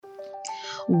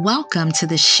Welcome to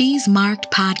the She's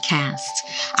Marked podcast.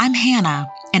 I'm Hannah,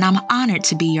 and I'm honored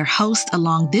to be your host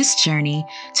along this journey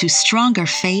to stronger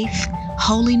faith,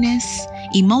 holiness,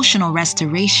 emotional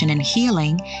restoration and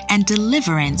healing, and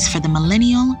deliverance for the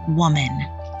millennial woman.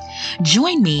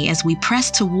 Join me as we press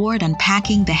toward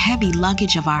unpacking the heavy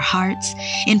luggage of our hearts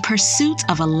in pursuit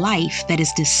of a life that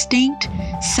is distinct,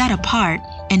 set apart,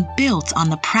 and built on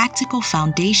the practical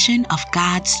foundation of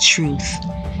God's truth.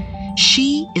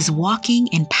 She is walking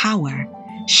in power.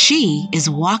 She is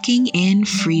walking in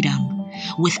freedom.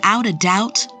 Without a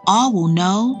doubt, all will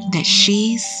know that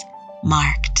she's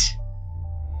marked.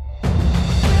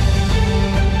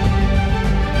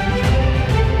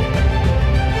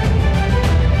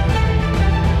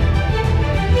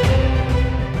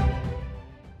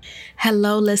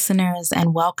 Hello, listeners,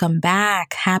 and welcome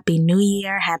back. Happy New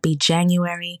Year. Happy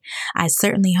January. I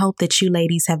certainly hope that you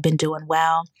ladies have been doing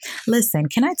well. Listen,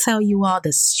 can I tell you all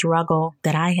the struggle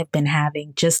that I have been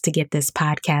having just to get this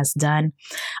podcast done?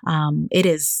 It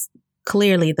is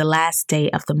clearly the last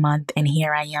day of the month, and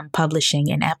here I am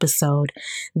publishing an episode.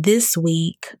 This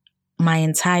week, my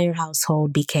entire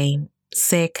household became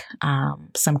sick,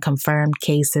 some confirmed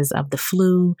cases of the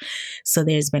flu. So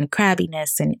there's been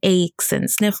crabbiness and aches and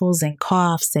sniffles and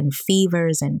coughs and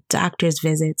fevers and doctor's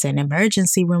visits and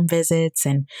emergency room visits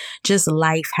and just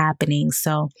life happening.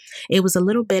 So it was a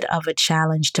little bit of a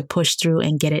challenge to push through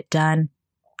and get it done.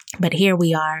 But here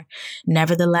we are.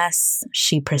 Nevertheless,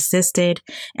 she persisted,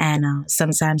 and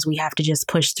sometimes we have to just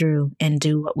push through and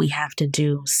do what we have to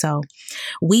do. So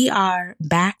we are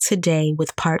back today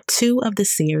with part 2 of the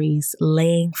series,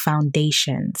 Laying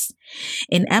Foundations.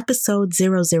 In episode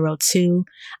 002,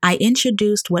 I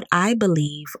introduced what I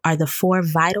believe are the 4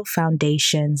 vital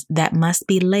foundations that must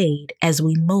be laid as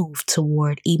we move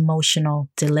toward emotional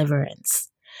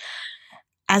deliverance.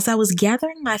 As I was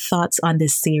gathering my thoughts on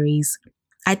this series,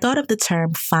 I thought of the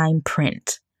term fine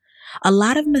print. A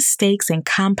lot of mistakes and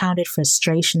compounded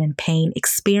frustration and pain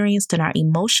experienced in our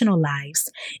emotional lives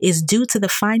is due to the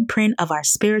fine print of our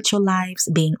spiritual lives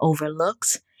being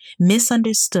overlooked,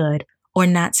 misunderstood, or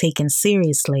not taken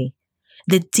seriously.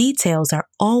 The details are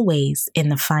always in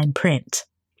the fine print.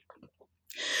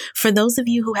 For those of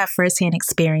you who have firsthand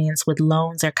experience with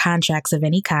loans or contracts of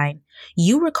any kind,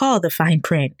 you recall the fine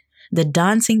print. The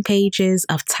daunting pages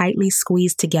of tightly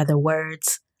squeezed together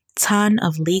words, ton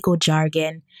of legal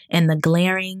jargon, and the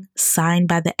glaring signed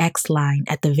by the X line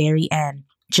at the very end,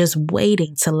 just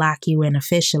waiting to lock you in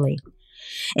officially.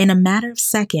 In a matter of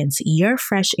seconds, your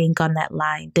fresh ink on that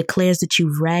line declares that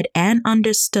you've read and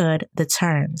understood the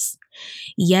terms.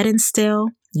 Yet and still,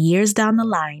 years down the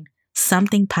line,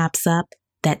 something pops up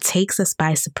that takes us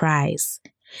by surprise.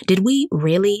 Did we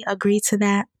really agree to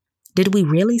that? Did we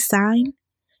really sign?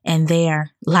 And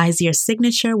there lies your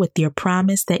signature with your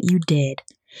promise that you did.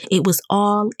 It was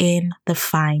all in the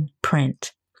fine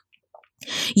print.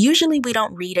 Usually we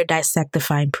don't read or dissect the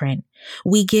fine print.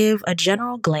 We give a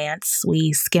general glance,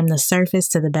 we skim the surface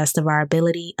to the best of our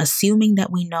ability, assuming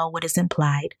that we know what is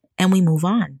implied, and we move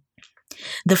on.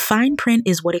 The fine print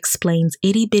is what explains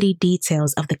itty-bitty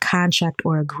details of the contract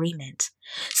or agreement.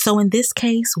 So in this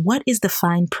case, what is the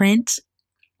fine print?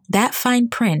 That fine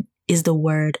print is the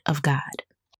Word of God.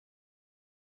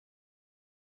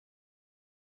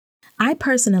 I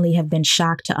personally have been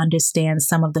shocked to understand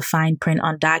some of the fine print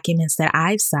on documents that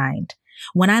I've signed.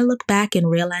 When I look back and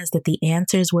realize that the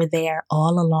answers were there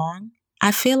all along,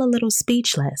 I feel a little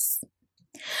speechless.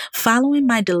 Following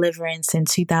my deliverance in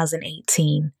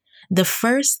 2018, the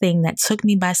first thing that took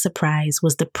me by surprise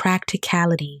was the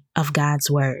practicality of God's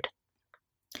Word.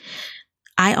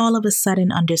 I all of a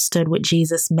sudden understood what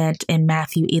Jesus meant in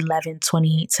Matthew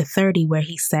 11:28-30, where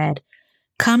he said,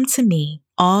 "Come to me,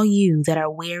 all you that are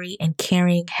weary and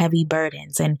carrying heavy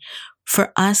burdens." And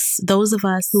for us, those of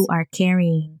us who are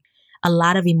carrying a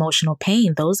lot of emotional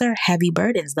pain, those are heavy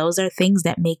burdens. Those are things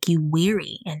that make you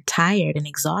weary and tired and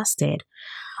exhausted.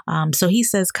 So he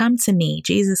says, come to me.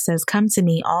 Jesus says, come to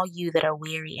me, all you that are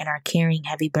weary and are carrying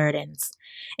heavy burdens,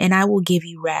 and I will give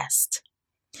you rest.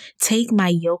 Take my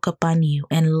yoke upon you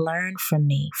and learn from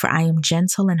me, for I am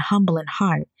gentle and humble in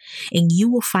heart, and you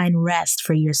will find rest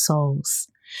for your souls.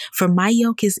 For my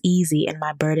yoke is easy and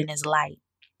my burden is light.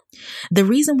 The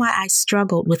reason why I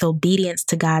struggled with obedience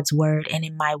to God's word and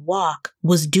in my walk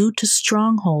was due to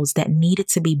strongholds that needed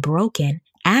to be broken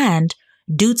and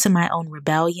due to my own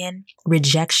rebellion,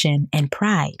 rejection, and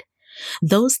pride.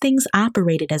 Those things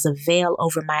operated as a veil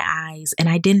over my eyes, and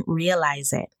I didn't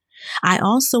realize it. I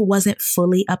also wasn't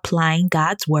fully applying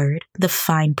God's word, the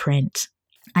fine print.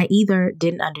 I either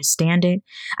didn't understand it,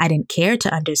 I didn't care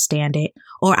to understand it,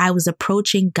 or I was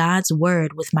approaching God's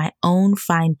word with my own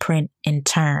fine print in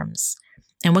terms.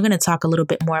 And we're going to talk a little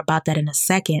bit more about that in a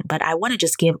second, but I want to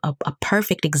just give a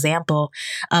perfect example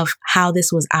of how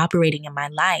this was operating in my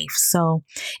life. So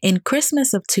in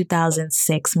Christmas of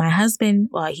 2006, my husband,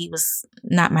 well, he was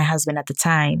not my husband at the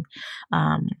time,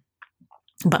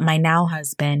 but my now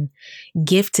husband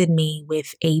gifted me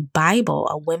with a Bible,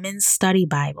 a women's study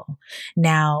Bible.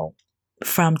 Now,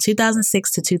 from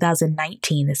 2006 to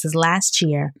 2019, this is last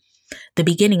year, the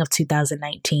beginning of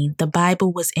 2019, the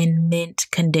Bible was in mint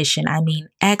condition. I mean,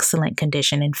 excellent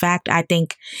condition. In fact, I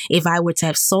think if I were to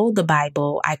have sold the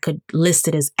Bible, I could list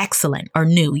it as excellent or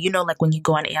new. You know, like when you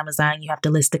go on Amazon, you have to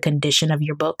list the condition of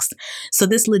your books. So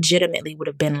this legitimately would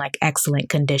have been like excellent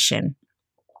condition.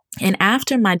 And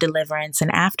after my deliverance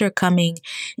and after coming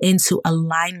into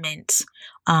alignment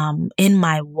in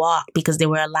my walk, because there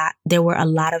were a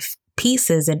lot of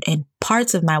pieces and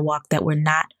parts of my walk that were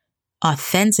not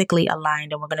authentically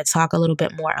aligned. And we're going to talk a little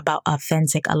bit more about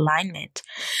authentic alignment.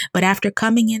 But after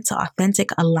coming into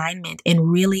authentic alignment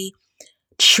and really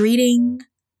treating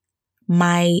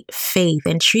my faith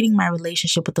and treating my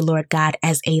relationship with the Lord God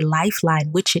as a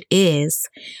lifeline, which it is,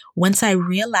 once I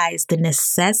realized the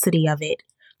necessity of it,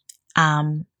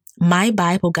 my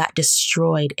Bible got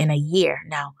destroyed in a year.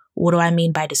 Now, what do I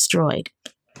mean by destroyed?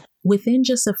 Within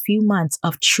just a few months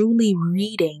of truly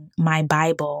reading my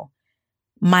Bible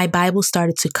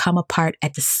started to come apart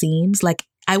at the seams. Like,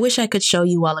 I wish I could show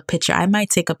you all a picture. I might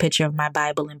take a picture of my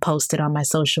Bible and post it on my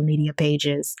social media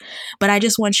pages, but I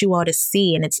just want you all to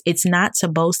see. And it's not to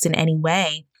boast in any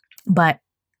way, but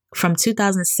from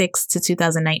 2006 to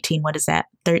 2019, what is that?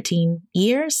 13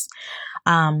 years?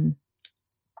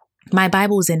 My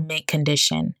Bible was in mint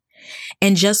condition.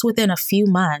 And just within a few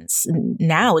months,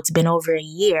 now it's been over a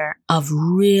year of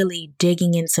really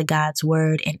digging into God's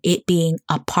word and it being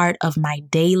a part of my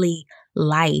daily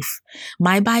life,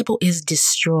 my Bible is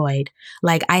destroyed.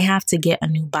 Like, I have to get a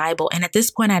new Bible. And at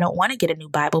this point, I don't want to get a new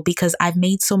Bible because I've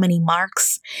made so many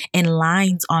marks and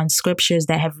lines on scriptures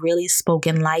that have really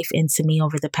spoken life into me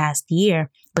over the past year.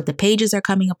 But the pages are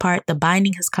coming apart. The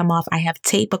binding has come off. I have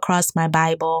tape across my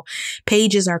Bible.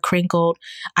 Pages are crinkled.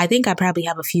 I think I probably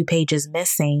have a few pages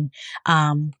missing.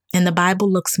 And the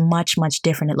Bible looks much, much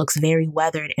different. It looks very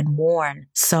weathered and worn.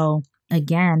 So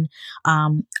again,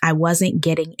 I wasn't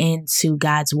getting into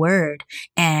God's word.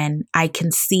 And I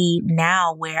can see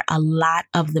now where a lot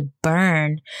of the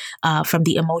burn from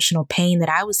the emotional pain that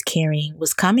I was carrying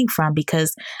was coming from,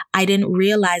 because I didn't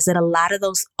realize that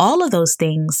all of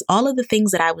the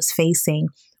things that I was facing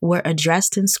were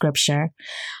addressed in scripture.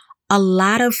 A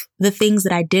lot of the things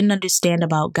that I didn't understand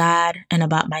about God and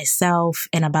about myself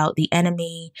and about the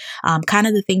enemy, kind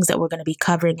of the things that we're going to be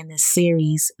covering in this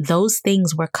series, those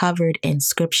things were covered in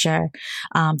scripture.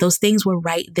 Those things were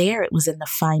right there. It was in the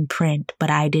fine print, but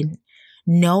I didn't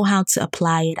know how to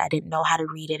apply it. I didn't know how to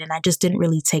read it. And I just didn't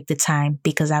really take the time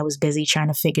because I was busy trying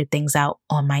to figure things out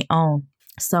on my own.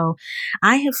 So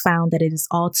I have found that it is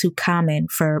all too common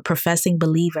for professing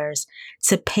believers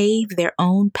to pave their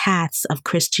own paths of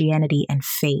Christianity and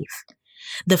faith.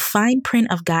 The fine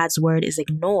print of God's word is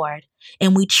ignored,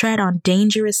 and we tread on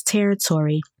dangerous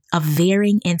territory of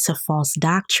veering into false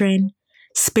doctrine,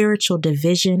 spiritual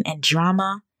division, and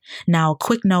drama. Now, a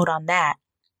quick note on that.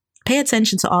 Pay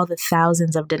attention to all the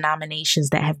thousands of denominations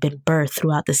that have been birthed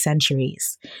throughout the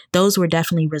centuries. Those were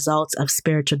definitely results of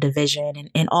spiritual division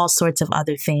and all sorts of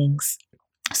other things.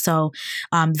 So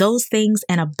those things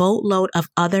and a boatload of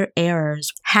other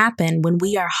errors happen when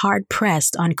we are hard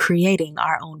pressed on creating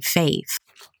our own faith.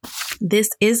 This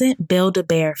isn't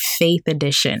Build-A-Bear Faith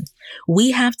Edition.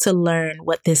 We have to learn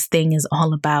what this thing is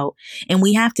all about, and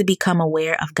we have to become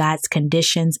aware of God's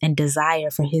conditions and desire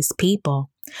for his people.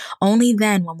 Only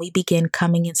then, when we begin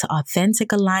coming into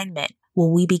authentic alignment,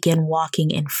 will we begin walking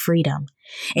in freedom.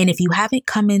 And if you haven't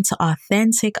come into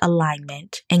authentic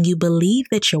alignment and you believe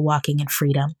that you're walking in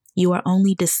freedom, you are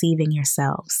only deceiving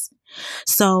yourselves.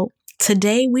 So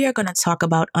today we are going to talk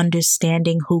about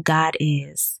understanding who God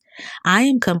is. I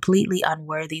am completely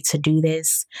unworthy to do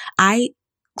this. I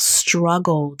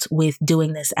struggled with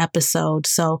doing this episode.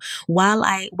 So while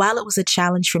it was a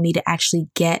challenge for me to actually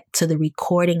get to the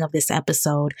recording of this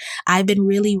episode, I've been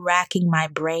really racking my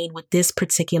brain with this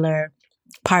particular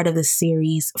part of the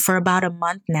series for about a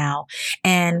month now.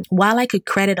 And while I could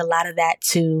credit a lot of that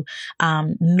to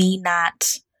me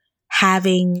not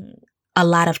having a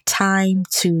lot of time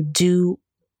to do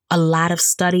a lot of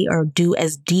study or do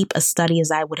as deep a study as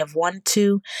I would have wanted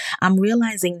to, I'm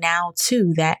realizing now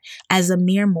too that as a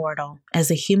mere mortal,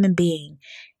 as a human being,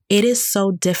 It is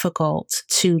so difficult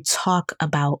to talk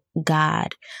about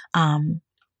God. And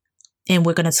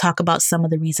we're going to talk about some of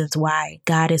the reasons why.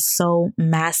 God is so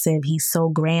massive. He's so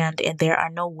grand, and there are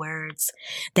no words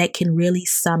that can really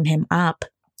sum him up.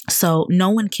 So no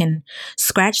one can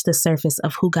scratch the surface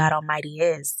of who God Almighty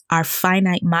is. Our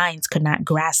finite minds could not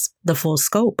grasp the full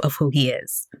scope of who he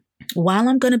is. While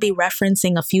I'm going to be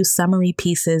referencing a few summary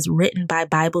pieces written by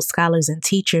Bible scholars and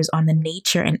teachers on the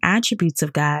nature and attributes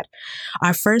of God,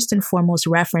 our first and foremost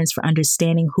reference for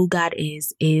understanding who God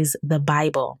is the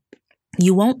Bible.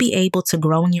 You won't be able to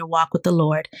grow in your walk with the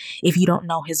Lord if you don't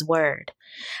know his word.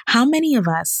 How many of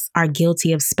us are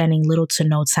guilty of spending little to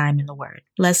no time in the word?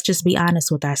 Let's just be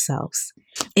honest with ourselves.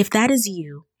 If that is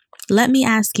you, let me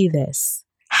ask you this.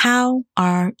 How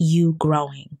are you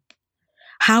growing?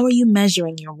 How are you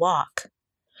measuring your walk?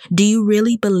 Do you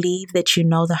really believe that you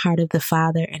know the heart of the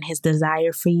Father and his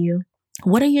desire for you?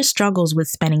 What are your struggles with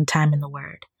spending time in the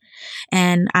word?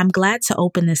 And I'm glad to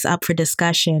open this up for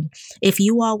discussion. If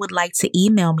you all would like to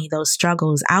email me those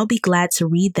struggles, I'll be glad to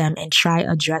read them and try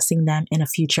addressing them in a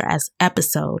future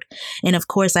episode. And of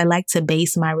course, I like to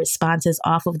base my responses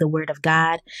off of the word of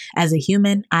God. As a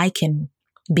human, I can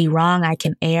be wrong, I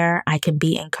can err, I can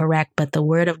be incorrect, but the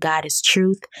word of God is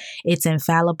truth. It's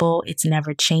infallible. It's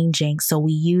never changing. So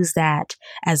we use that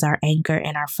as our anchor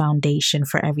and our foundation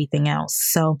for everything else.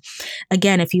 So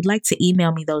again, if you'd like to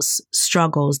email me those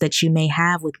struggles that you may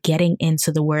have with getting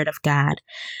into the word of God,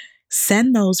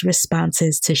 send those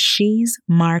responses to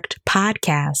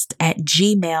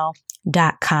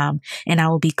shesmarkedpodcast@gmail.com, and I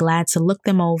will be glad to look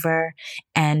them over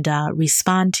and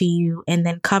respond to you and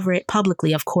then cover it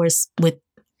publicly. Of course, with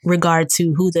regard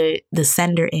to who the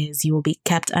sender is, you will be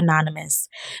kept anonymous,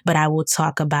 but I will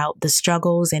talk about the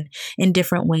struggles and in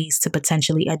different ways to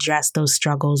potentially address those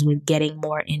struggles with getting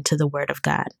more into the word of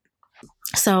God.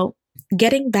 So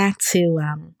getting back to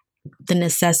the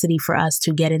necessity for us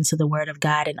to get into the word of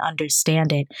God and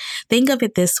understand it, think of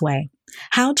it this way.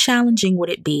 How challenging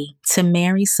would it be to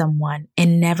marry someone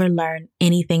and never learn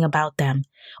anything about them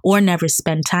or never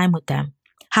spend time with them?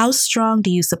 How strong do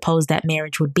you suppose that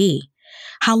marriage would be?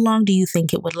 How long do you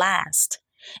think it would last?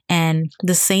 And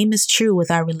the same is true with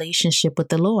our relationship with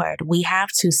the Lord. We have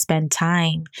to spend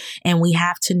time and we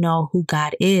have to know who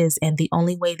God is. And the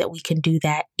only way that we can do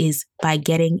that is by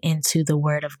getting into the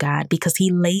word of God, because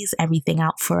he lays everything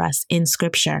out for us in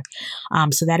scripture.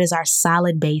 So that is our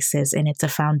solid basis and it's a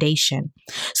foundation.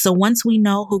 So once we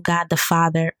know who God the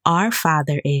Father, our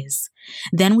Father is,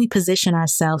 then we position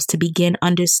ourselves to begin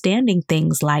understanding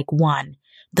things like, one,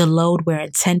 the load we're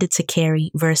intended to carry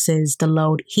versus the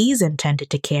load he's intended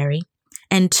to carry.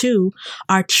 And two,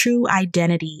 our true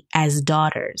identity as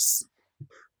daughters.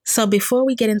 So before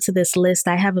we get into this list,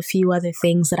 I have a few other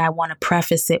things that I want to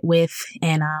preface it with.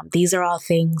 And these are all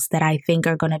things that I think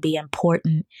are going to be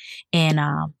important in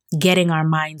getting our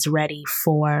minds ready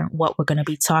for what we're going to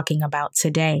be talking about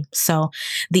today. So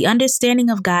the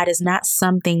understanding of God is not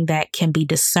something that can be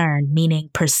discerned, meaning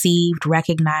perceived,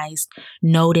 recognized,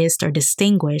 noticed, or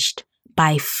distinguished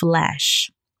by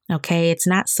flesh. Okay, it's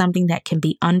not something that can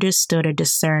be understood or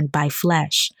discerned by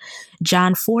flesh.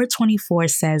 John 4:24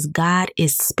 says, God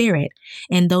is spirit,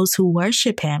 and those who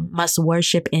worship him must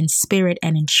worship in spirit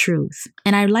and in truth.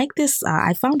 And I like this.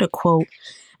 I found a quote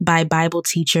by Bible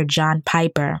teacher John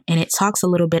Piper, and it talks a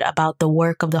little bit about the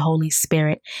work of the Holy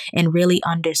Spirit and really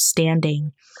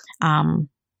understanding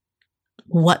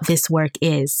what this work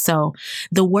is. So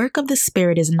the work of the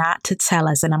Spirit is not to tell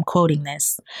us, and I'm quoting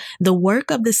this, the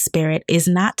work of the Spirit is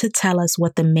not to tell us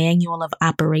what the manual of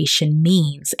operation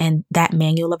means. And that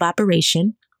manual of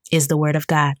operation is the word of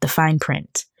God, the fine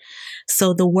print.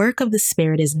 So the work of the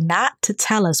Spirit is not to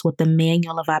tell us what the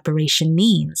manual of operation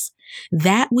means.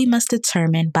 That we must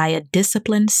determine by a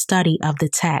disciplined study of the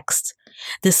text.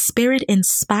 The Spirit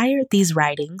inspired these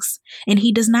writings, and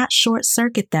he does not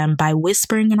short-circuit them by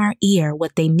whispering in our ear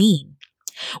what they mean.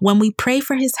 When we pray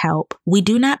for his help, we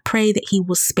do not pray that he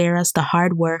will spare us the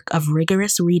hard work of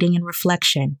rigorous reading and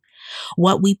reflection.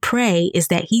 What we pray is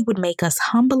that he would make us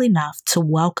humble enough to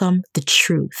welcome the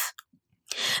truth.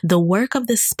 The work of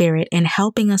the Spirit in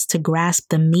helping us to grasp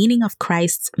the meaning of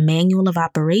Christ's manual of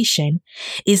operation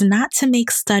is not to make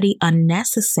study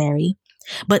unnecessary,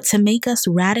 but to make us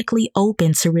radically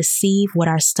open to receive what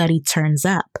our study turns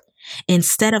up,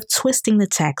 instead of twisting the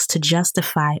text to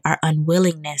justify our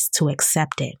unwillingness to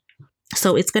accept it.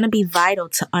 So it's going to be vital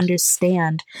to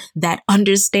understand that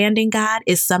understanding God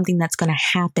is something that's going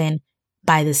to happen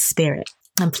by the Spirit.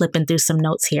 I'm flipping through some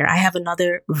notes here. I have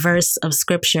another verse of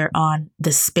scripture on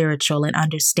the spiritual and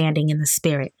understanding in the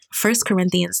spirit. 1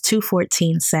 Corinthians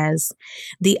 2:14 says,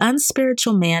 "The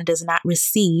unspiritual man does not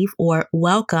receive or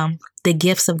welcome the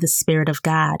gifts of the Spirit of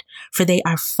God, for they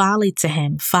are folly to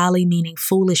him." Folly meaning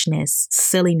foolishness,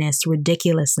 silliness,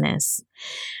 ridiculousness.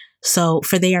 So,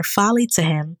 for they are folly to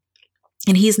him,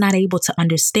 and he's not able to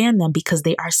understand them because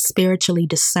they are spiritually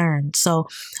discerned. So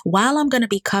while I'm going to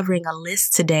be covering a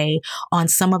list today on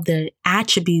some of the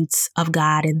attributes of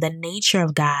God and the nature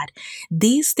of God,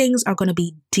 these things are going to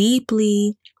be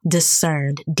deeply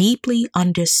discerned, deeply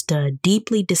understood,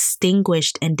 deeply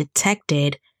distinguished and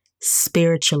detected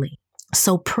spiritually.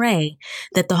 So pray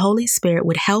that the Holy Spirit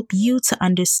would help you to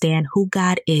understand who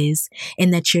God is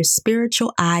and that your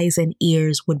spiritual eyes and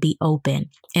ears would be open.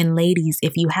 And ladies,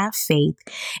 if you have faith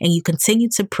and you continue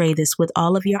to pray this with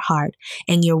all of your heart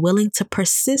and you're willing to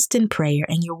persist in prayer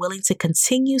and you're willing to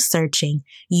continue searching,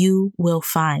 you will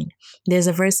find. There's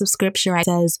a verse of scripture that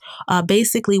says,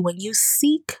 basically, when you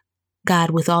seek God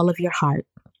with all of your heart,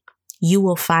 you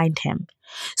will find him.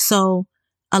 So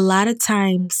a lot of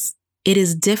times, it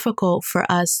is difficult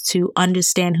for us to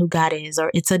understand who God is, or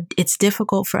it's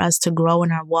difficult for us to grow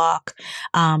in our walk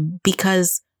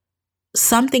because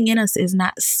something in us is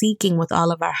not seeking with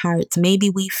all of our hearts. Maybe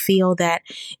we feel that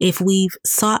if we've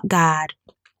sought God,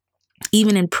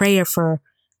 even in prayer for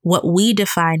what we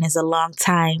define as a long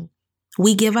time,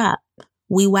 we give up,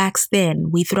 we wax thin,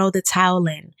 we throw the towel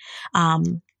in.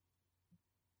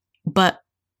 But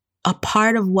a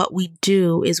part of what we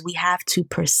do is we have to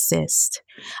persist.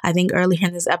 I think earlier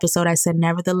in this episode, I said,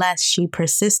 nevertheless, she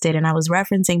persisted, and I was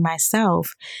referencing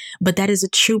myself, but that is a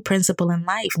true principle in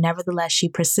life. Nevertheless, she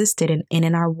persisted. And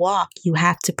in our walk, you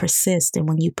have to persist. And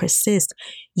when you persist,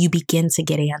 you begin to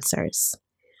get answers.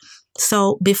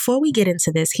 So before we get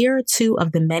into this, here are two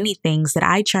of the many things that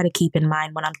I try to keep in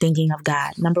mind when I'm thinking of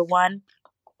God. Number one,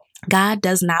 God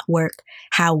does not work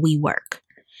how we work,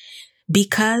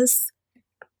 because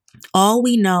all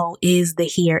we know is the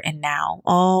here and now.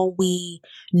 All we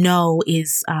know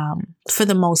is, for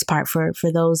the most part,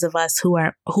 for those of us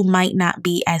who might not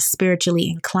be as spiritually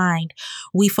inclined,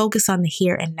 we focus on the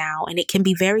here and now, and it can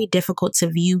be very difficult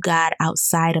to view God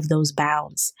outside of those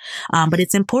bounds. But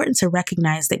it's important to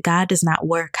recognize that God does not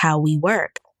work how we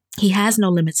work. He has no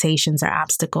limitations or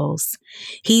obstacles.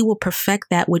 He will perfect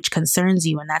that which concerns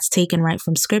you, and that's taken right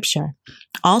from Scripture.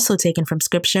 Also taken from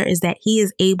Scripture is that he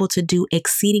is able to do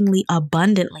exceedingly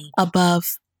abundantly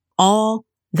above all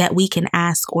that we can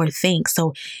ask or think.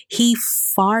 So he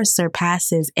far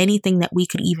surpasses anything that we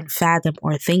could even fathom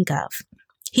or think of.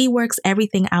 He works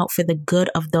everything out for the good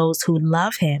of those who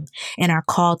love him and are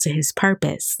called to his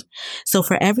purpose. So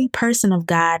for every person of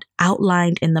God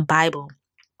outlined in the Bible,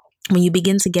 when you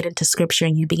begin to get into scripture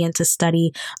and you begin to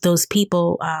study those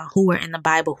people who were in the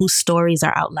Bible, whose stories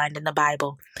are outlined in the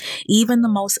Bible, even the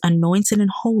most anointed and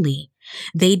holy,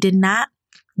 they did not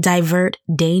divert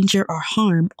danger or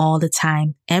harm all the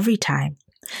time, every time.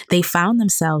 They found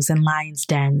themselves in lions'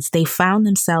 dens. They found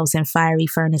themselves in fiery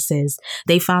furnaces.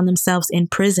 They found themselves in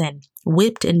prison,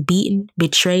 whipped and beaten,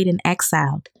 betrayed and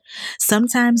exiled.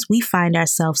 Sometimes we find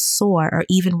ourselves sore or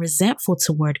even resentful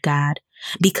toward God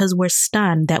because we're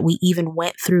stunned that we even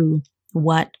went through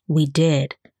what we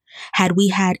did. Had we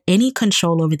had any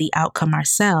control over the outcome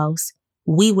ourselves,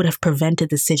 we would have prevented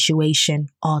the situation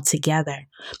altogether.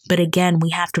 But again, we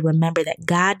have to remember that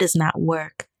God does not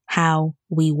work how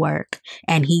we work,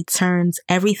 and he turns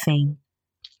everything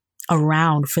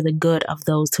around for the good of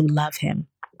those who love him.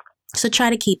 So try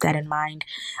to keep that in mind.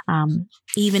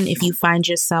 Even if you find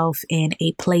yourself in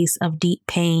a place of deep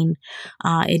pain,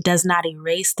 it does not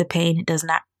erase the pain. It does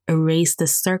not erase the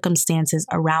circumstances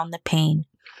around the pain.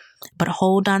 But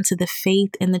hold on to the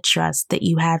faith and the trust that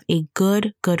you have a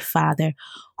good, good Father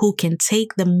who can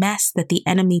take the mess that the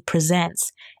enemy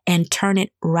presents and turn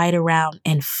it right around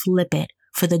and flip it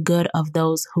for the good of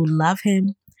those who love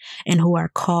him and who are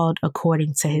called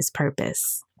according to his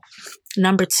purpose.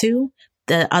 Number two,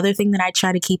 the other thing that I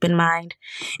try to keep in mind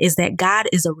is that God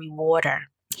is a rewarder.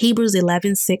 Hebrews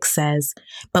 11:6 says,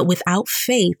 "But without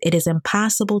faith it is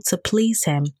impossible to please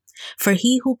him. For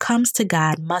he who comes to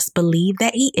God must believe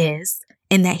that he is,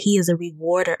 and that he is a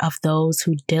rewarder of those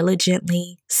who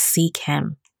diligently seek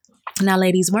him." Now,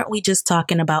 ladies, weren't we just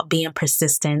talking about being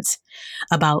persistent,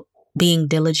 about being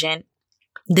diligent?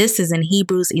 This is in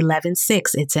Hebrews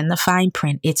 11:6. It's in the fine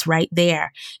print. It's right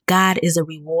there. God is a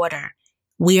rewarder.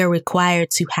 We are required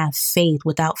to have faith.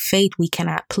 Without faith, we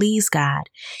cannot please God.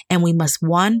 And we must,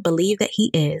 one, believe that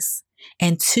he is,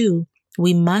 and two,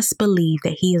 we must believe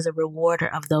that he is a rewarder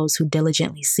of those who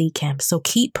diligently seek him. So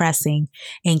keep pressing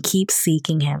and keep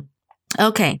seeking him.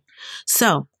 Okay,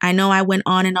 so I know I went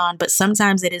on and on, but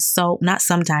sometimes it is so, not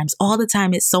sometimes, all the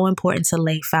time, it's so important to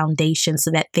lay foundation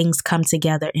so that things come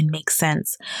together and make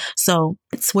sense. So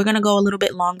we're going to go a little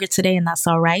bit longer today, and that's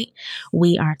all right.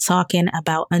 We are talking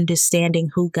about understanding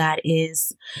who God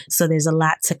is. So there's a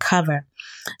lot to cover.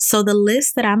 So the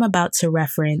list that I'm about to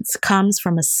reference comes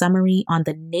from a summary on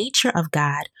the nature of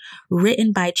God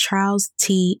written by Charles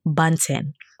T.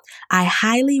 Bunton. I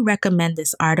highly recommend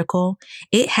this article.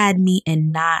 It had me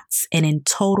in knots and in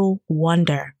total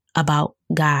wonder about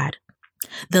God.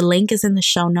 The link is in the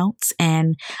show notes,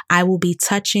 and I will be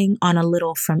touching on a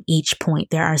little from each point.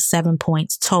 There are 7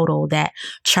 points total that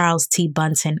Charles T.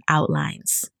 Bunton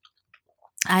outlines.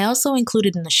 I also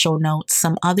included in the show notes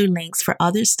some other links for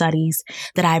other studies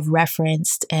that I've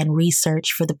referenced and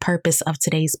researched for the purpose of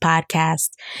today's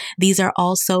podcast. These are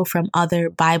also from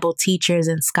other Bible teachers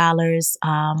and scholars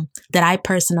that I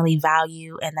personally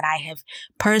value and that I have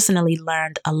personally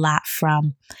learned a lot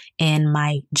from in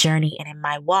my journey and in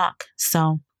my walk.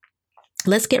 So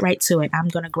let's get right to it. I'm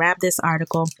going to grab this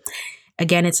article.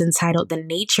 Again, it's entitled The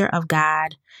Nature of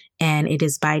God, and it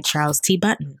is by Charles T.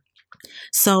 Bunton.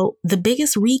 So the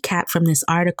biggest recap from this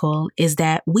article is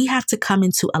that we have to come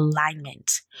into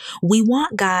alignment. We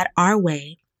want God our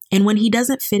way, and when he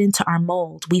doesn't fit into our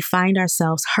mold, we find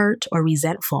ourselves hurt or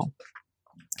resentful.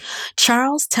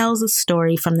 Charles tells a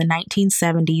story from the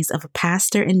 1970s of a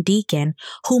pastor and deacon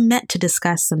who met to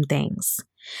discuss some things.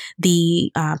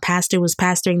 The pastor was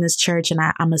pastoring this church, and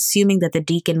I'm assuming that the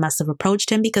deacon must have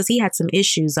approached him because he had some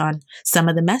issues on some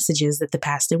of the messages that the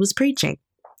pastor was preaching.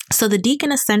 So the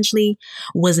deacon essentially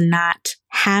was not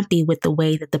happy with the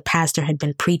way that the pastor had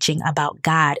been preaching about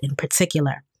God in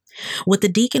particular. What the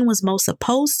deacon was most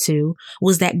opposed to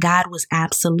was that God was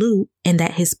absolute and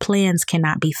that his plans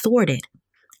cannot be thwarted.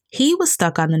 He was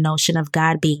stuck on the notion of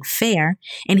God being fair,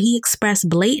 and he expressed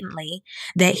blatantly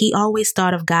that he always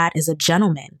thought of God as a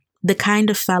gentleman, the kind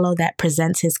of fellow that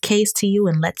presents his case to you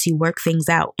and lets you work things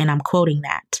out, and I'm quoting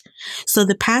that. So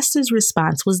the pastor's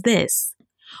response was this: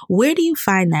 "Where do you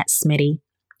find that, Smitty?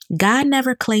 God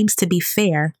never claims to be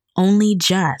fair, only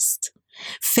just.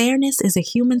 Fairness is a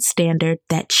human standard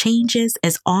that changes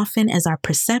as often as our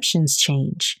perceptions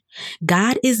change.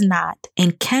 God is not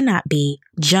and cannot be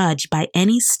judged by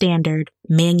any standard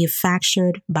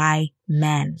manufactured by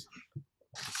men."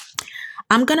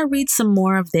 I'm going to read some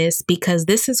more of this because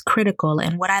this is critical.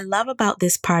 And what I love about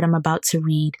this part I'm about to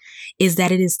read is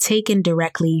that it is taken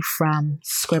directly from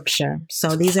scripture.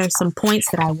 So these are some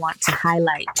points that I want to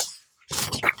highlight.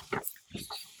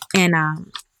 And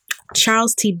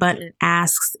Charles T. Bunton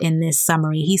asks in this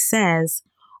summary, he says,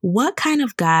 "What kind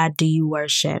of God do you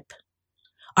worship?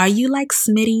 Are you like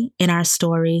Smitty in our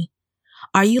story?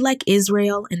 Are you like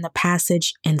Israel in the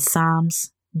passage in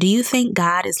Psalms? Do you think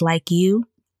God is like you?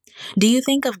 Do you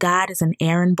think of God as an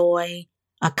errand boy,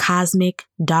 a cosmic,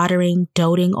 doting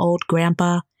old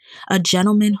grandpa, a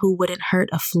gentleman who wouldn't hurt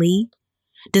a flea?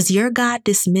 Does your God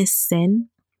dismiss sin?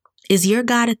 Is your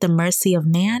God at the mercy of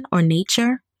man or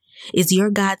nature? Is your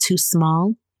God too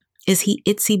small? Is he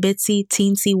itsy bitsy,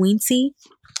 teensy weensy?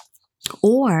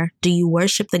 Or do you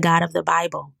worship the God of the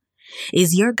Bible?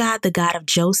 Is your God the God of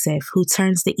Joseph, who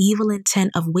turns the evil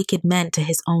intent of wicked men to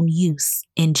his own use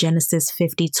in Genesis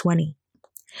 50:20?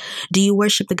 Do you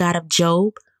worship the God of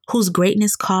Job, whose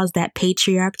greatness caused that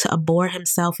patriarch to abhor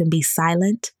himself and be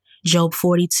silent? Job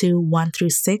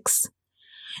 42:1-6.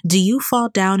 Do you fall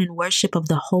down in worship of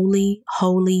the holy,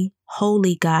 holy,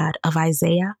 holy God of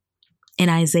Isaiah in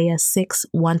Isaiah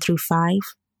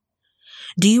 6:1-5?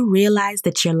 Do you realize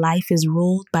that your life is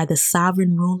ruled by the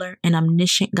sovereign ruler and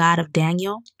omniscient God of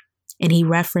Daniel? And he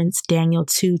referenced Daniel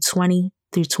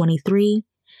 2:20-23,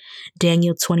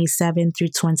 Daniel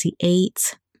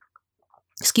 27-28,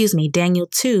 Daniel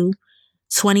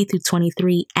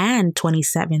 2:20-23 and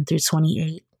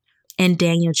 27-28, and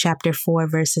Daniel chapter 4,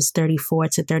 verses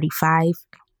 34-35.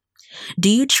 Do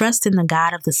you trust in the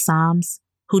God of the Psalms,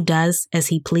 who does as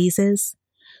he pleases?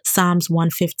 Psalms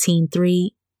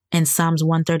 115:3 and Psalms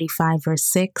 135, verse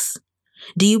 6.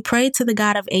 Do you pray to the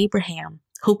God of Abraham,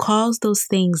 who calls those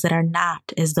things that are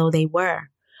not as though they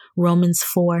were? Romans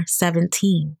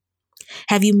 4:17.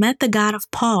 Have you met the God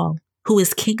of Paul, who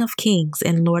is King of Kings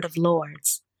and Lord of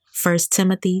Lords? 1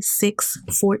 Timothy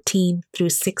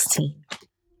 6:14-16.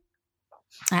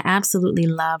 I absolutely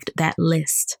loved that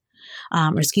list,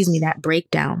 that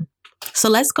breakdown. So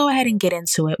let's go ahead and get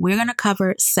into it. We're going to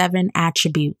cover 7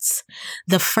 attributes.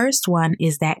 The first one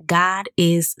is that God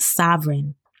is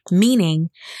sovereign,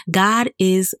 meaning God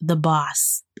is the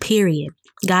boss, period.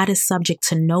 God is subject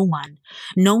to no one.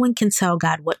 No one can tell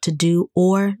God what to do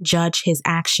or judge his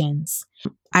actions.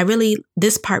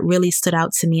 This part really stood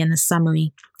out to me in the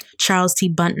summary. Charles T.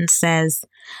 Bunton says,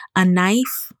 a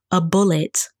knife, a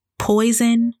bullet,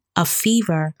 poison, a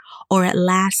fever, or at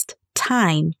last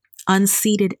time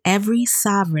unseated every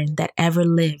sovereign that ever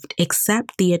lived,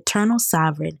 except the eternal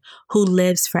sovereign who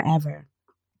lives forever.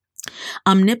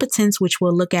 Omnipotence, which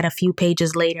we'll look at a few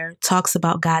pages later, talks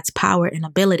about God's power and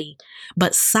ability,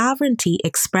 but sovereignty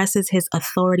expresses his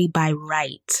authority by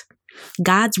right.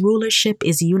 God's rulership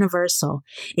is universal.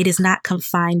 It is not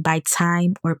confined by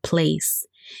time or place.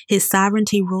 His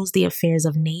sovereignty rules the affairs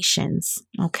of nations.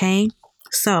 Okay?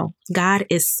 So, God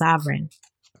is sovereign.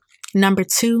 Number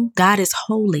 2, God is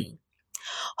holy.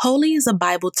 Holy is a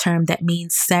Bible term that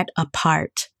means set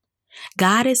apart.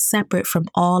 God is separate from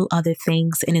all other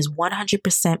things and is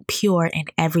 100% pure in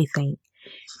everything.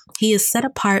 He is set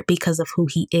apart because of who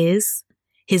he is.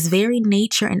 His very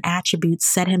nature and attributes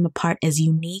set him apart as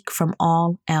unique from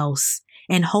all else.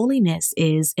 And holiness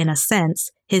is, in a sense,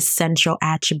 his central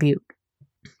attribute.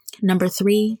 Number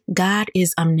 3, God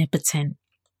is omnipotent.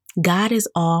 God is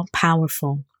all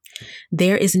powerful.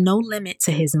 There is no limit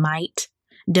to his might.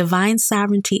 Divine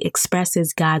sovereignty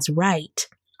expresses God's right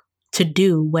to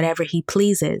do whatever he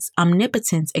pleases.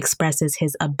 Omnipotence expresses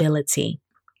his ability.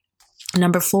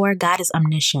 Number 4, God is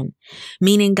omniscient,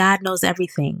 meaning God knows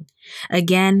everything.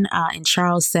 Again, and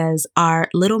Charles says, our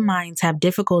little minds have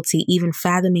difficulty even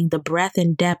fathoming the breadth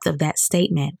and depth of that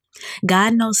statement.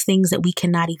 God knows things that we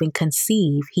cannot even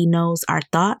conceive. He knows our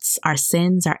thoughts, our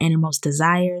sins, our innermost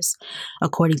desires,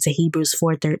 according to Hebrews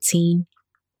 4:13.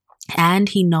 And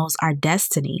he knows our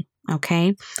destiny,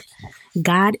 okay?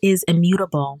 God is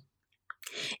immutable.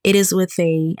 It is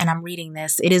and I'm reading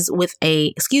this, it is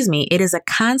a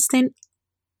constant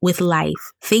with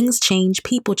life. Things change,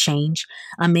 people change.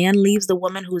 A man leaves the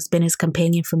woman who has been his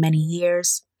companion for many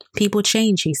years. People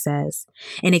change, he says.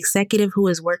 An executive who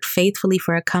has worked faithfully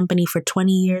for a company for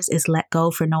 20 years is let go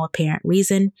for no apparent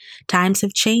reason. Times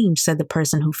have changed, said the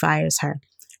person who fires her.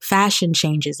 Fashion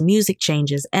changes, music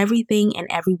changes, everything and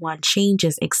everyone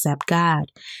changes except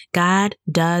God. God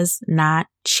does not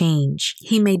change.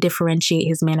 He may differentiate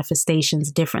his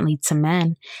manifestations differently to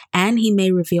men, and he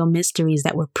may reveal mysteries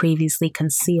that were previously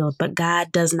concealed, but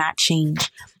God does not change.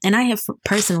 And I have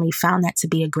personally found that to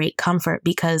be a great comfort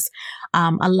because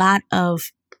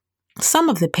some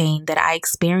of the pain that I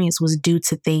experienced was due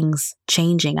to things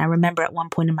changing. I remember at one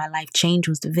point in my life, change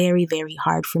was very, very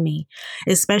hard for me,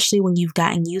 especially when you've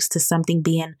gotten used to something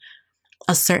being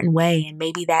a certain way. And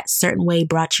maybe that certain way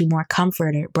brought you more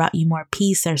comfort or brought you more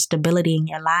peace or stability in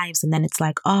your lives. And then it's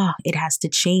like, oh, it has to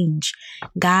change.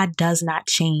 God does not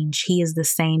change. He is the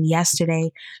same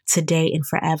yesterday, today, and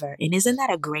forever. And isn't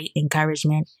that a great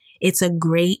encouragement? It's a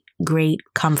great, great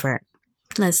comfort.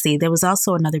 Let's see, there was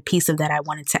also another piece of that I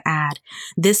wanted to add.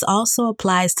 This also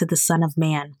applies to the Son of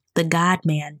Man, the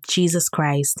God-man, Jesus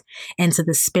Christ, and to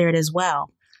the Spirit as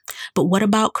well. But what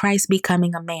about Christ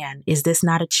becoming a man? Is this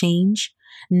not a change?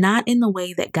 Not in the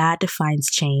way that God defines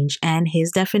change, and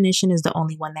his definition is the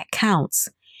only one that counts.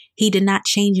 He did not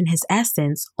change in his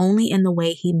essence, only in the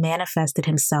way he manifested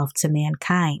himself to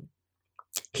mankind.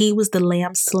 He was the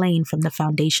lamb slain from the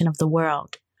foundation of the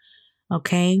world.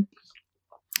 Okay?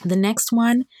 The next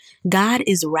one, God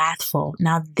is wrathful.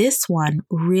 Now, this one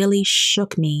really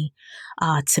shook me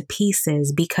to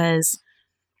pieces because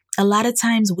a lot of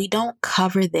times we don't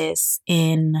cover this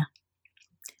in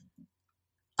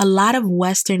a lot of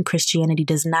Western Christianity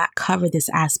does not cover this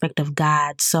aspect of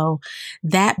God. So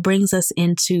that brings us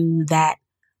into that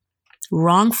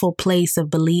wrongful place of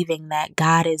believing that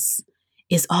God is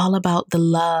all about the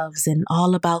loves and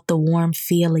all about the warm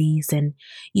feelings. And,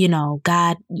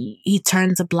 God, he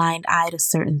turns a blind eye to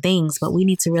certain things, but we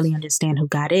need to really understand who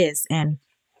God is. And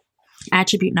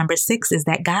attribute number 6 is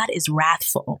that God is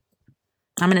wrathful.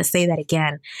 I'm going to say that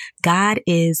again. God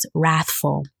is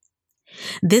wrathful.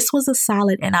 This was a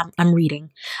solid, and I'm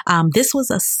reading. This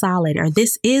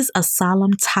is a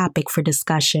solemn topic for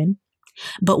discussion,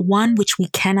 but one which we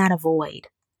cannot avoid.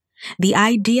 The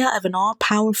idea of an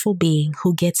all-powerful being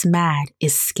who gets mad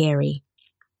is scary.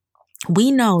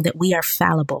 We know that we are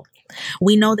fallible.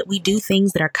 We know that we do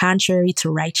things that are contrary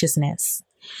to righteousness.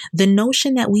 The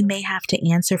notion that we may have to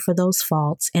answer for those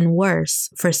faults, and worse,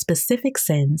 for specific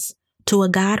sins, to a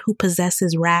God who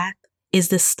possesses wrath is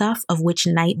the stuff of which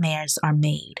nightmares are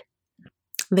made.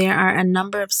 There are a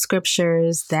number of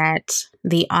scriptures that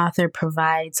the author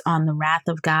provides on the wrath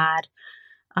of God.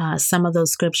 Some of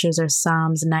those scriptures are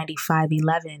Psalms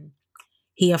 95:11.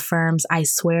 He affirms, I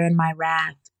swear in my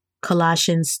wrath.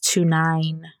 Colossians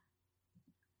 2:9.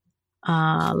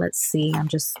 Let's see. I'm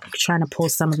just trying to pull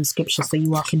some of the scriptures so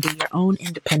you all can do your own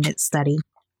independent study.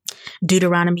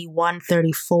 Deuteronomy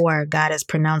 1:34, God is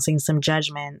pronouncing some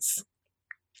judgments.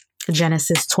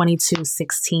 Genesis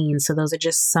 22:16. So those are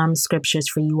just some scriptures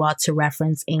for you all to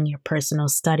reference in your personal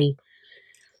study.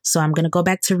 So I'm going to go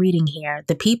back to reading here.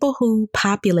 The people who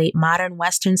populate modern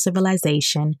Western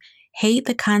civilization hate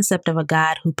the concept of a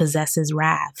God who possesses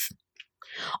wrath.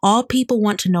 All people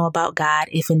want to know about God,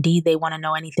 if indeed they want to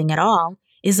know anything at all,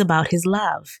 is about his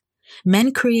love.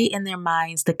 Men create in their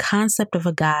minds the concept of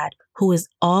a God who is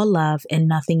all love and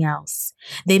nothing else.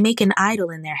 They make an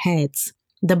idol in their heads.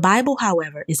 The Bible,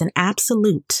 however, is an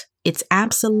absolute. It's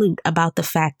absolute about the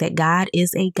fact that God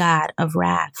is a God of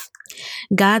wrath.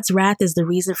 God's wrath is the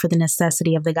reason for the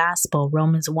necessity of the gospel,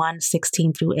 Romans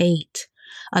 1:16-8.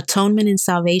 Atonement and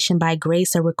salvation by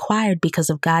grace are required because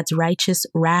of God's righteous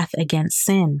wrath against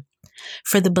sin.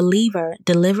 For the believer,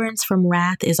 deliverance from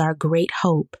wrath is our great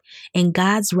hope, and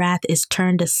God's wrath is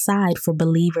turned aside for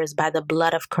believers by the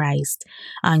blood of Christ.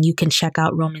 You can check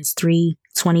out Romans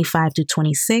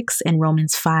 3:25-26 and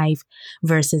Romans 5,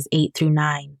 verses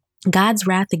 8-9. God's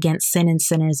wrath against sin and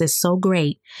sinners is so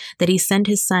great that he sent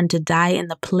his son to die in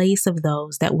the place of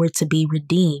those that were to be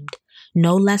redeemed.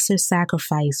 No lesser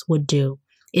sacrifice would do.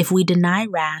 If we deny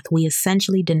wrath, we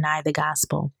essentially deny the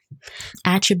gospel.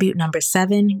 Attribute number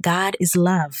 7, God is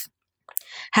love.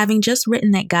 Having just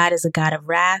written that God is a God of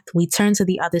wrath, we turn to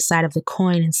the other side of the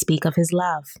coin and speak of his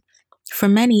love. For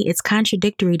many, it's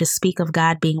contradictory to speak of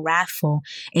God being wrathful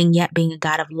and yet being a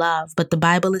God of love, but the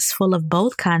Bible is full of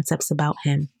both concepts about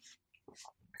him.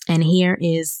 And here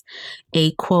is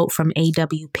a quote from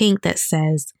A.W. Pink that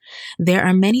says, "There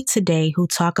are many today who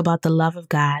talk about the love of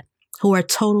God, who are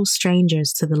total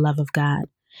strangers to the love of God.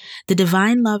 The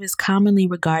divine love is commonly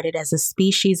regarded as a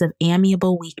species of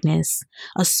amiable weakness,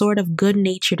 a sort of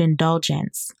good-natured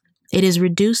indulgence. It is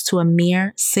reduced to a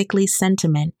mere sickly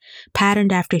sentiment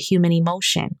patterned after human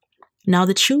emotion. Now,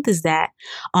 the truth is that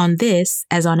on this,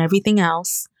 as on everything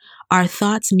else, our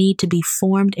thoughts need to be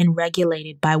formed and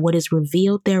regulated by what is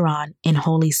revealed thereon in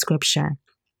Holy Scripture."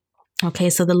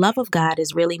 Okay, so the love of God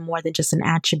is really more than just an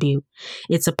attribute.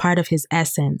 It's a part of his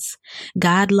essence.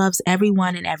 God loves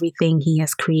everyone and everything he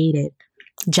has created.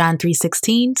 John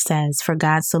 3:16 says, "For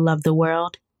God so loved the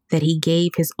world that he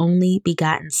gave his only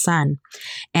begotten son."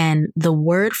 And the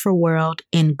word for world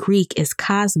in Greek is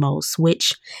cosmos,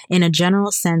 which in a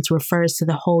general sense refers to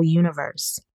the whole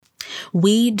universe.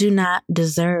 We do not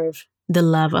deserve the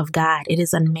love of God. It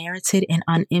is unmerited and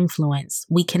uninfluenced.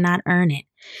 We cannot earn it.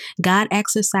 God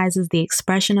exercises the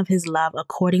expression of his love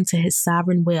according to his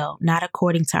sovereign will, not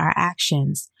according to our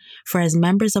actions. For as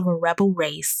members of a rebel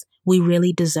race, we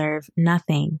really deserve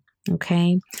nothing.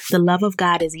 Okay? The love of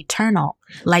God is eternal,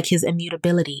 like his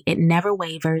immutability. It never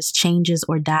wavers, changes,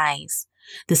 or dies.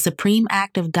 The supreme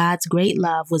act of God's great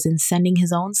love was in sending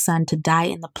his own son to die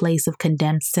in the place of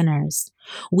condemned sinners.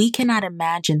 We cannot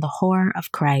imagine the horror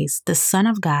of Christ, the Son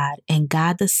of God, and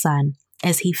God the Son,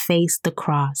 as he faced the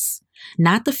cross.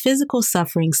 Not the physical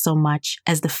suffering so much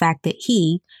as the fact that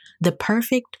he, the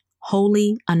perfect,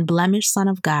 holy, unblemished Son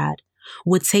of God,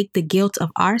 would take the guilt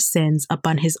of our sins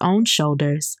upon his own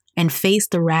shoulders and face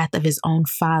the wrath of his own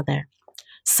Father.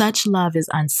 Such love is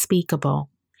unspeakable.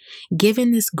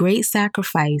 Given this great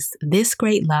sacrifice, this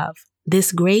great love,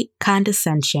 this great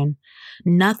condescension,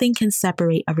 nothing can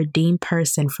separate a redeemed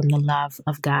person from the love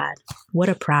of God. What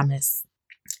a promise.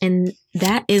 And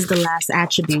that is the last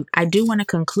attribute. I do want to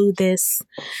conclude this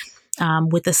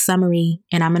with a summary,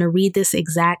 and I'm going to read this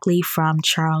exactly from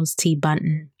Charles T.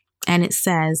 Bunton. And it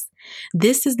says,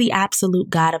 "This is the absolute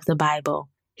God of the Bible.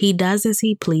 He does as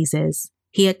he pleases.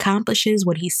 He accomplishes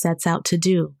what he sets out to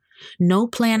do. No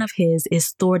plan of his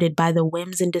is thwarted by the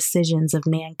whims and decisions of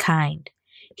mankind.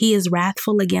 He is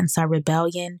wrathful against our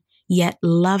rebellion, yet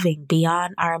loving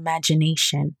beyond our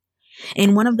imagination."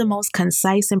 In one of the most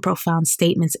concise and profound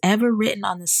statements ever written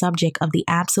on the subject of the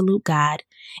absolute God,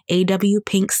 A.W.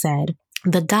 Pink said,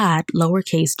 "The God,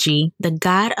 lowercase g, the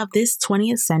God of this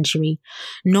 20th century,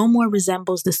 no more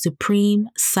resembles the supreme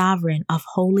sovereign of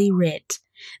Holy Writ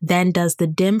than does the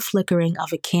dim flickering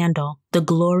of a candle the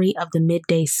glory of the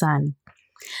midday sun.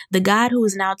 The God who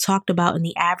is now talked about in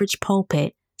the average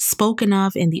pulpit, spoken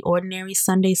of in the ordinary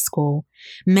Sunday school,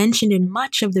 mentioned in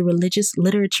much of the religious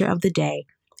literature of the day,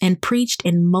 and preached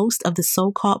in most of the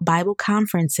so-called Bible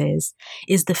conferences,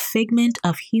 is the figment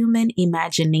of human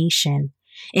imagination,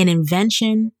 an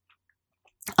invention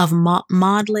of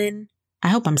maudlin, I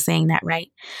hope I'm saying that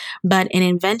right, but an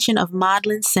invention of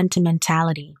maudlin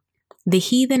sentimentality. The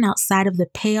heathen outside of the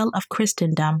pale of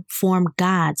Christendom form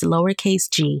gods, lowercase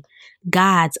g,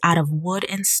 gods out of wood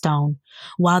and stone,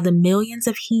 while the millions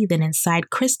of heathen inside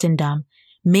Christendom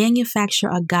manufacture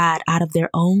a God out of their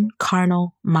own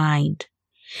carnal mind.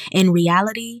 In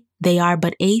reality, they are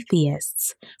but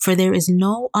atheists, for there is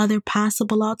no other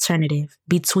possible alternative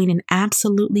between an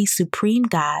absolutely supreme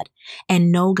God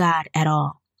and no God at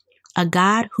all. A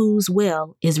God whose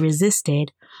will is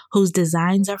resisted, whose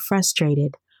designs are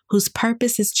frustrated, whose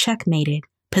purpose is checkmated,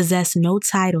 possess no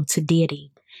title to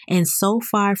deity, and so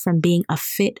far from being a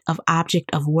fit of object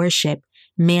of worship,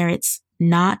 merits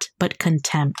naught but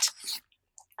contempt.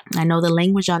 I know the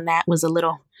language on that was a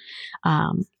little,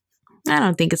 I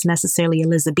don't think it's necessarily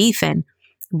Elizabethan,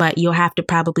 but you'll have to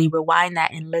probably rewind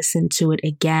that and listen to it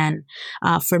again.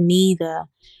 For me,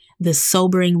 the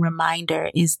sobering reminder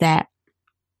is that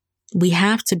we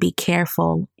have to be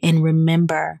careful and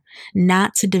remember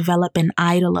not to develop an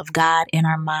idol of God in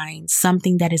our minds,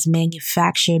 something that is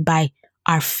manufactured by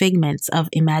our figments of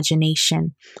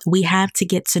imagination. We have to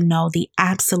get to know the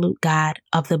absolute God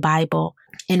of the Bible.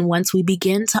 And once we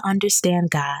begin to understand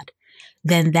God,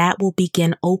 then that will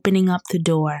begin opening up the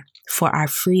door for our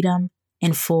freedom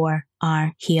and for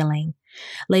our healing.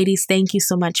 Ladies, thank you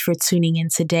so much for tuning in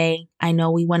today. I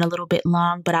know we went a little bit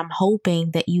long, but I'm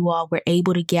hoping that you all were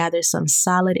able to gather some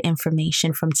solid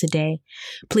information from today.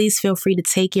 Please feel free to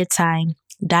take your time,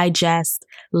 digest,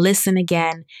 listen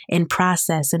again, and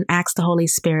process and ask the Holy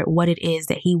Spirit what it is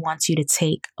that He wants you to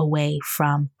take away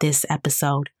from this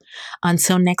episode.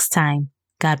 Until next time,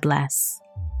 God bless.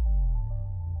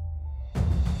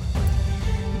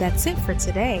 That's it for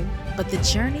today, but the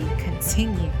journey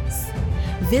continues.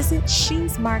 Visit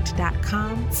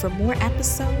shesmarked.com for more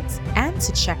episodes and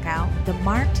to check out the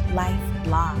Marked Life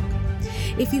blog.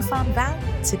 If you found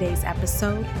value in today's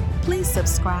episode, please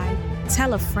subscribe,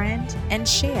 tell a friend, and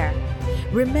share.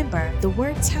 Remember, the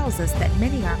word tells us that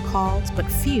many are called, but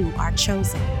few are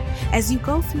chosen. As you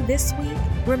go through this week,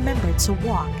 remember to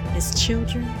walk as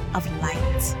children of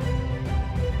light.